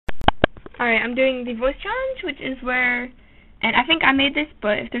Alright, I'm doing the voice challenge, which is where, and I think I made this,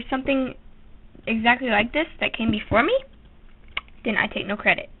 but if there's something exactly like this that came before me, then I take no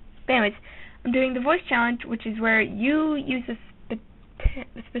credit. But anyways, I'm doing the voice challenge, which is where you use a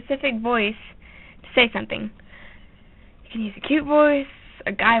specific voice to say something. You can use a cute voice,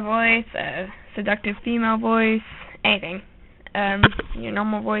 a guy voice, a seductive female voice, anything. Your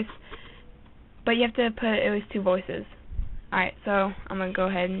normal voice. But you have to put at least two voices. Alright, so I'm going to go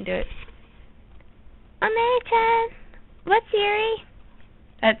ahead and do it. Mary-chan, what's Yuri?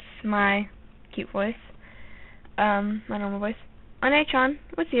 That's my cute voice. My normal voice. Mary-chan,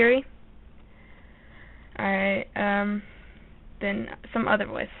 what's Yuri? Alright, then some other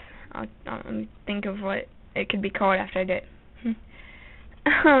voice. I'll think of what it could be called after I do it.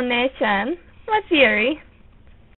 Oh, Mary-chan, what's Yuri?